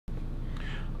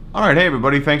Alright, hey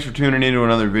everybody, thanks for tuning into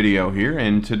another video here,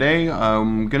 and today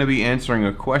I'm going to be answering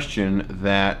a question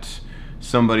that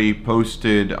somebody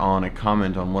posted on a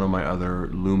comment on one of my other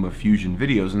LumaFusion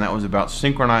videos, and that was about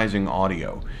synchronizing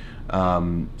audio.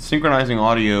 Synchronizing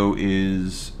audio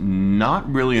is not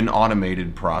really an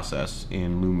automated process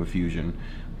in LumaFusion,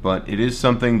 but it is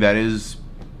something that is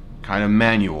kind of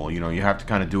manual. You know, you have to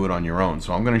kind of do it on your own.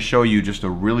 So I'm going to show you just a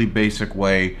really basic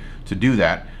way to do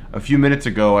that. A few minutes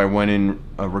ago I went in,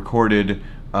 recorded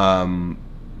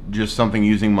just something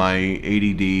using my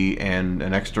ADD and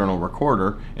an external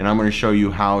recorder, and I'm going to show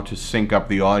you how to sync up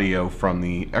the audio from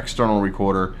the external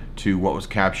recorder to what was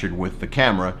captured with the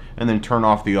camera, and then turn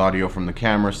off the audio from the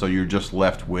camera so you're just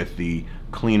left with the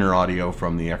cleaner audio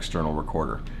from the external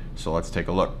recorder. So let's take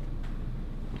a look.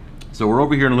 So we're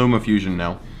over here in LumaFusion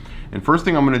now, and first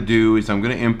thing I'm going to do is I'm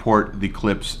going to import the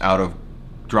clips out of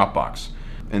Dropbox.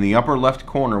 In the upper left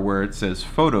corner where it says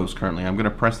Photos currently, I'm going to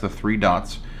press the three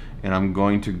dots and I'm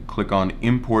going to click on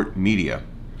Import Media.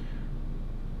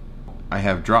 I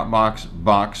have Dropbox,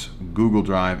 Box, Google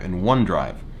Drive, and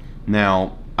OneDrive.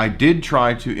 Now, I did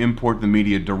try to import the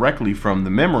media directly from the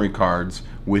memory cards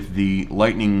with the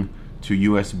Lightning to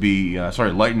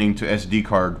Lightning to SD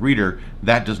card reader.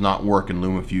 That does not work in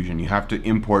LumaFusion. You have to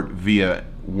import via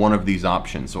one of these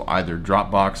options, so either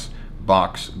Dropbox,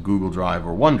 Box, Google Drive,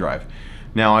 or OneDrive.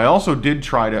 Now, I also did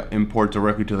try to import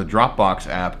directly to the Dropbox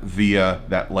app via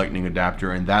that Lightning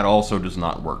adapter, and that also does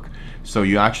not work. So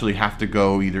you actually have to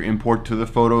go either import to the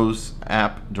Photos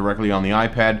app directly on the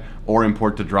iPad, or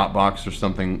import to Dropbox or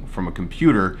something from a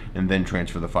computer and then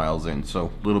transfer the files in.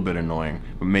 So a little bit annoying,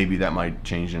 but maybe that might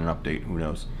change in an update, who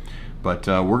knows. But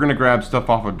we're going to grab stuff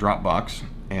off of Dropbox,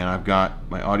 and I've got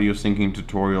my audio syncing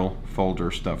tutorial folder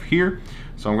stuff here.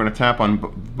 So I'm going to tap on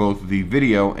both the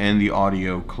video and the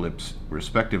audio clips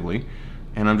respectively,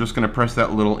 and I'm just going to press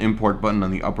that little import button on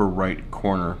the upper right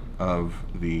corner of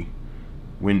the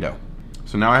window.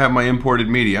 So now I have my imported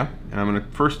media, and I'm going to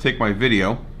first take my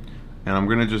video and I'm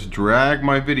going to just drag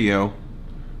my video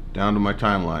down to my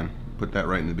timeline, put that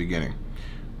right in the beginning.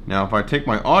 Now if I take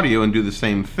my audio and do the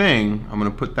same thing, I'm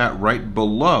going to put that right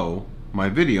below my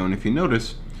video, and if you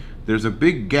notice, there's a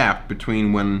big gap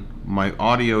between when my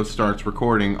audio starts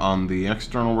recording on the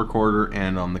external recorder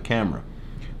and on the camera.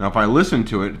 Now if I listen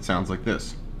to it, it sounds like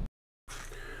this.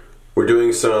 We're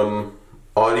doing some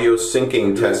audio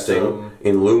syncing testing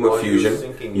in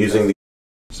LumaFusion using the...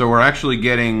 So we're actually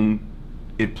getting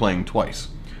it playing twice.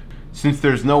 Since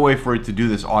there's no way for it to do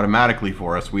this automatically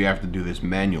for us, we have to do this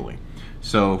manually.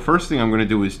 So first thing I'm going to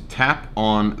do is tap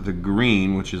on the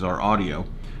green, which is our audio,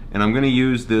 and I'm going to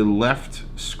use the left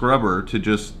scrubber to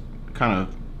just kind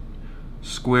of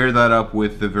square that up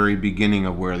with the very beginning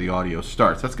of where the audio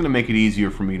starts. That's going to make it easier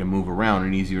for me to move around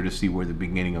and easier to see where the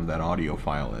beginning of that audio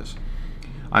file is.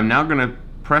 I'm now going to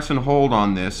press and hold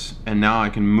on this, and now I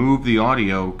can move the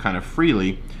audio kind of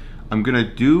freely. I'm going to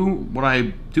do what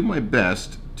I do my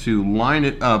best to line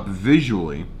it up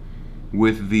visually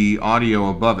with the audio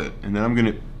above it, and then I'm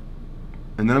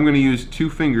going to use two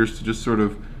fingers to just sort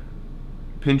of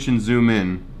pinch and zoom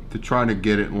in to try to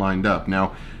get it lined up.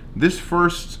 Now, this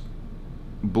first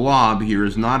blob here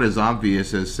is not as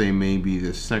obvious as, say, maybe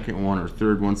the second one or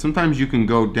third one. Sometimes you can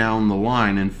go down the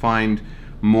line and find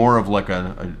more of like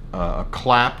a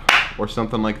clap or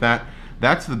something like that.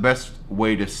 That's the best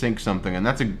way to sync something, and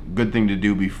that's a good thing to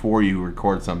do before you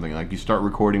record something. Like you start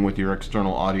recording with your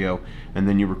external audio, and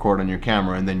then you record on your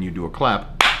camera, and then you do a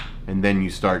clap, and then you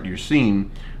start your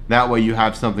scene. That way you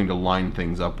have something to line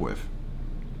things up with.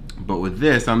 But with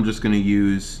this, I'm just going to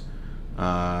use, do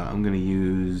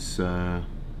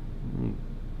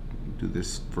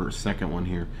this for a second one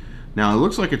here. Now it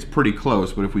looks like it's pretty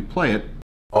close, but if we play it,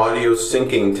 audio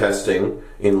syncing testing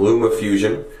in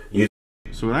LumaFusion.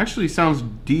 So it actually sounds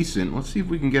decent. Let's see if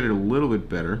we can get it a little bit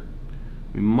better.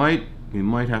 We might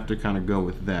have to kind of go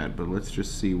with that, but let's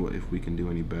just see if we can do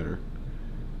any better.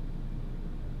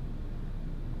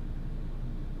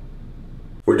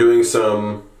 We're doing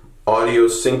some audio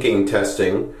syncing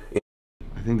testing.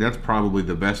 I think that's probably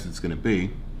the best it's going to be.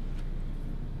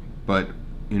 But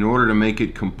in order to make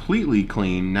it completely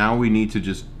clean, now we need to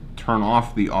just turn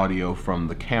off the audio from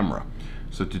the camera.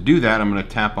 So to do that, I'm going to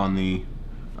tap on the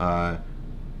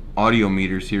audio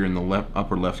meters here in the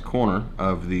upper left corner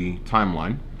of the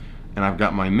timeline, and I've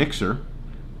got my mixer,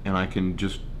 and I can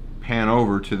just pan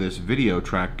over to this video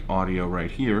track audio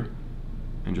right here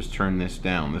and just turn this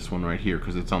down, this one right here,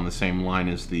 because it's on the same line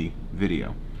as the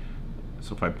video.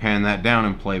 So if I pan that down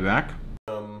and play back,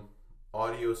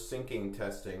 audio syncing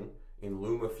testing in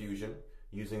LumaFusion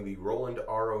using the Roland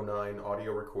R09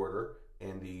 audio recorder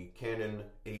and the Canon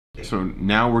 8 So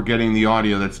now we're getting the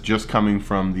audio that's just coming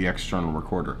from the external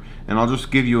recorder. And I'll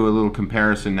just give you a little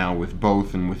comparison now with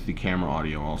both and with the camera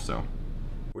audio also.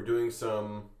 We're doing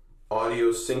some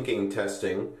audio syncing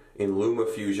testing in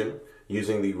LumaFusion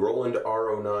using the Roland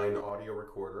R09 audio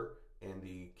recorder and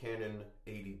the Canon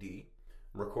 80D.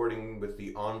 I'm recording with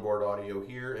the onboard audio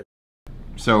here.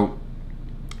 So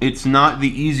it's not the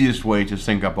easiest way to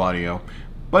sync up audio,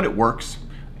 but it works.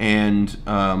 And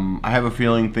I have a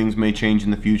feeling things may change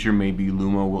in the future. Maybe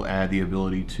Luma will add the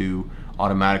ability to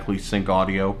automatically sync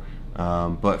audio.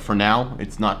 But for now,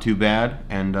 it's not too bad,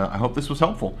 and I hope this was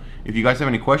helpful. If you guys have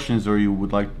any questions or you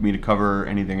would like me to cover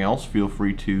anything else, feel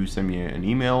free to send me an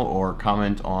email or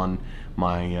comment on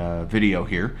my video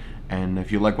here. And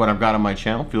if you like what I've got on my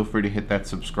channel, feel free to hit that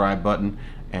subscribe button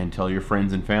and tell your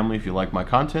friends and family if you like my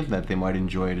content that they might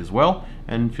enjoy it as well,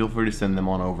 and feel free to send them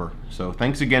on over. So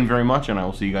thanks again very much, and I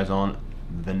will see you guys on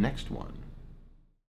the next one.